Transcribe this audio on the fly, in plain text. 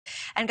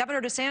And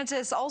Governor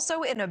DeSantis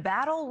also in a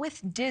battle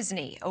with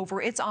Disney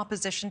over its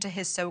opposition to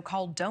his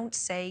so-called Don't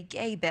Say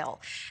Gay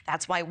bill.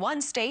 That's why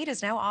one state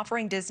is now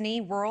offering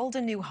Disney World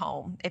a new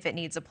home if it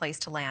needs a place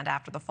to land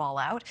after the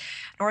fallout.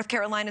 North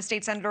Carolina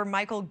State Senator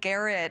Michael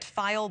Garrett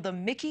filed the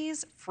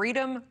Mickey's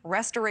Freedom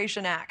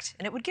Restoration Act,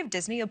 and it would give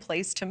Disney a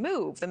place to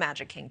move. The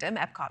Magic Kingdom,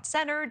 EPCOT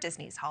Center,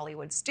 Disney's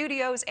Hollywood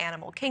Studios,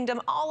 Animal Kingdom,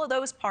 all of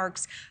those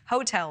parks,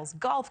 hotels,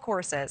 golf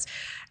courses.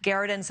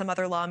 Garrett and some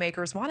other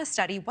lawmakers want to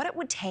study what it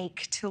would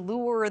take to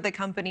lure the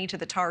company to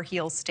the Tar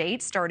Heel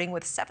state, starting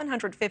with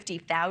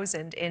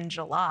 $750,000 in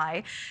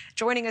July.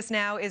 Joining us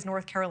now is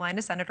North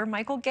Carolina Senator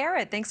Michael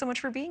Garrett. Thanks so much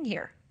for being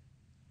here.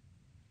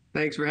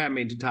 Thanks for having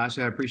me,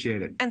 Natasha. I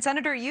appreciate it. And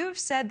Senator, you've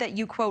said that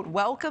you, quote,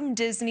 welcome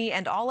Disney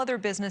and all other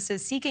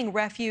businesses seeking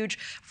refuge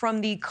from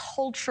the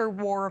culture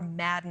war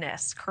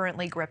madness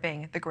currently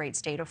gripping the great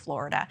state of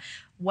Florida.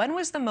 When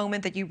was the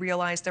moment that you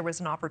realized there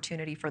was an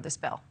opportunity for this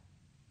bill?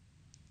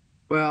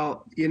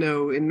 Well, you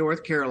know, in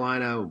North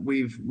Carolina,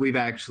 we've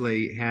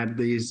actually had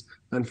these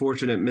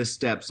unfortunate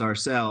missteps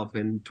ourselves.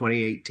 In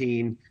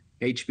 2018,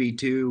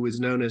 HB2 was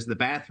known as the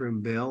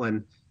bathroom bill,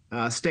 and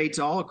states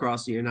all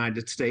across the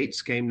United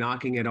States came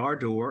knocking at our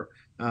door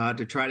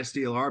to try to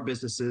steal our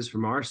businesses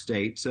from our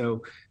state.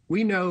 So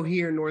we know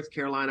here in North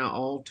Carolina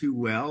all too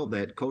well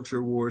that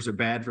culture wars are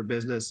bad for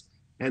business,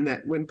 and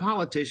that when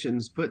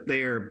politicians put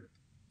their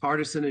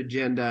partisan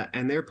agenda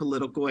and their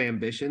political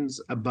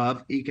ambitions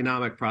above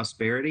economic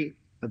prosperity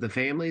of the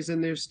families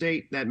in their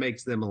state, that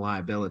makes them a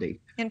liability.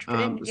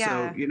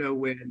 So, you know,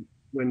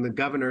 when the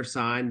governor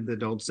signed the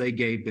Don't Say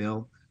Gay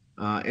bill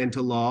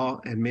into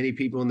law, and many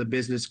people in the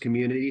business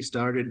community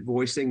started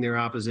voicing their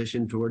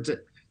opposition towards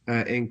it,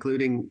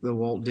 including the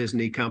Walt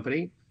Disney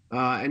Company.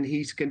 And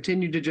he's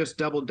continued to just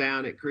double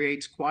down. It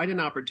creates quite an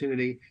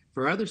opportunity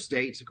for other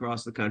states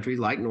across the country,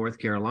 like North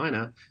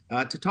Carolina,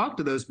 to talk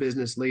to those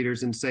business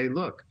leaders and say,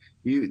 look,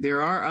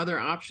 there are other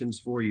options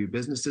for you.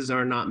 Businesses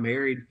are not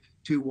married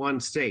to one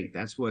state.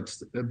 That's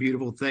what's a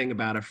beautiful thing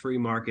about a free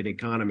market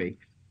economy.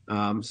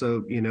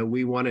 So, you know,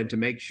 we wanted to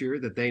make sure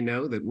that they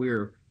know that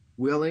we're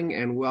willing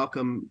and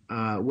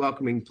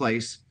welcoming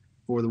place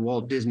for the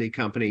Walt Disney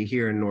Company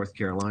here in North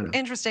Carolina.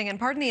 Interesting. And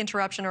pardon the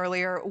interruption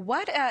earlier.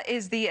 What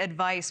is the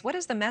advice? What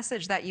is the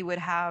message that you would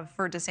have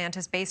for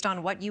DeSantis based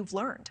on what you've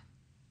learned?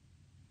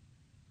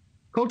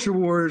 Culture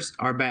wars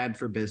are bad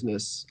for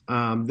business.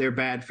 They're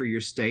bad for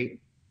your state.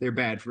 They're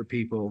bad for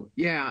people.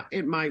 Yeah,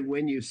 it might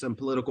win you some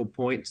political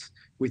points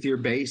with your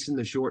base in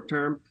the short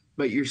term,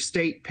 but your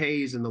state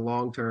pays in the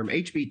long term.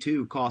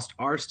 HB2 cost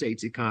our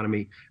state's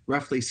economy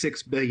roughly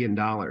 $6 billion.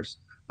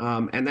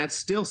 And that's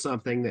still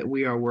something that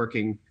we are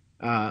working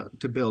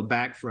to build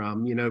back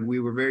from. You know,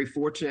 we were very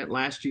fortunate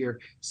last year.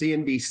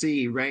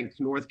 CNBC ranked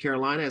North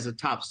Carolina as a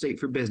top state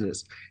for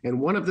business. And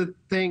one of the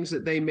things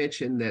that they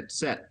mentioned that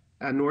set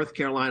North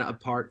Carolina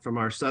apart from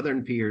our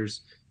southern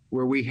peers,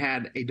 where we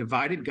had a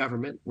divided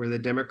government, where the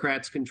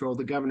Democrats controlled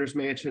the governor's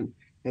mansion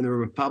and the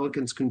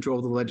Republicans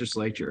controlled the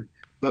legislature.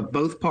 But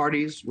both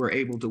parties were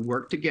able to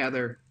work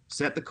together,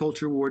 set the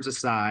culture wars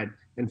aside,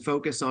 and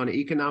focus on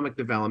economic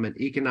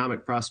development,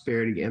 economic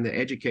prosperity, and the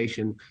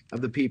education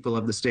of the people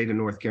of the state of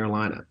North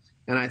Carolina.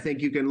 And I think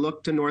you can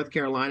look to North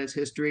Carolina's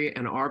history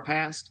and our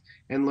past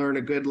and learn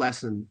a good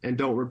lesson and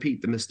don't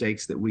repeat the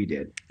mistakes that we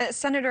did.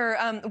 Senator,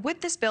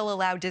 would this bill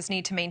allow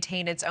Disney to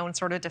maintain its own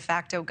sort of de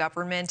facto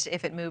government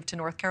if it moved to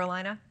North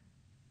Carolina?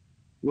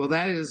 Well,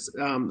 that is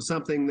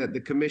something that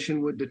the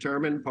commission would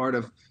determine. Part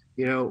of,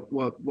 you know,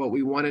 what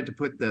we wanted to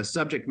put the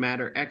subject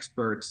matter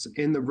experts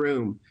in the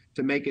room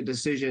to make a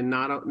decision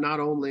not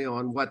only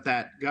on what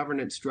that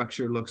governance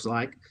structure looks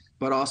like,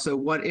 but also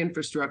what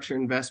infrastructure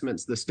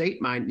investments the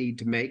state might need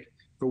to make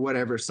for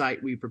whatever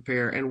site we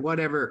prepare and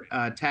whatever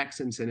tax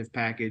incentive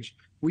package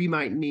we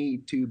might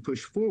need to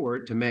push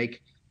forward to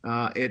make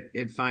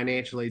it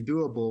financially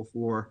doable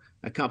for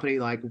a company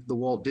like the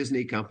Walt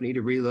Disney Company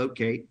to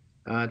relocate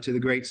to the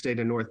great state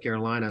of North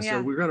Carolina. Yeah.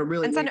 So we're going to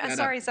really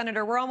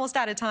Senator, we're almost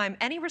out of time.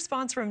 Any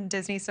response from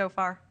Disney so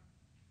far?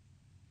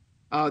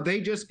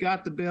 They just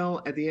got the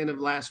bill at the end of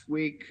last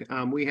week.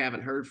 We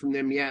haven't heard from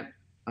them yet.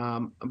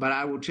 But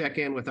I will check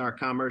in with our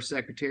Commerce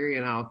Secretary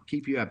and I'll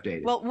keep you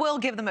updated. Well, we'll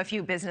give them a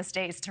few business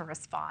days to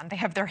respond. They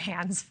have their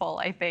hands full,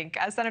 I think.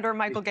 Senator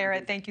Michael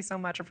Garrett, thank you so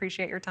much.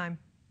 Appreciate your time.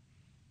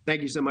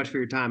 Thank you so much for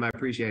your time. I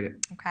appreciate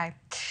it. Okay.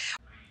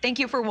 Thank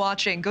you for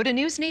watching. Go to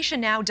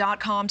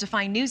newsnationnow.com to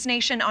find News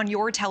Nation on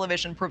your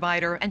television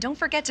provider. And don't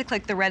forget to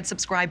click the red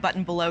subscribe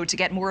button below to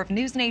get more of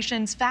News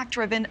Nation's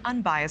fact-driven,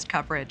 unbiased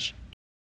coverage.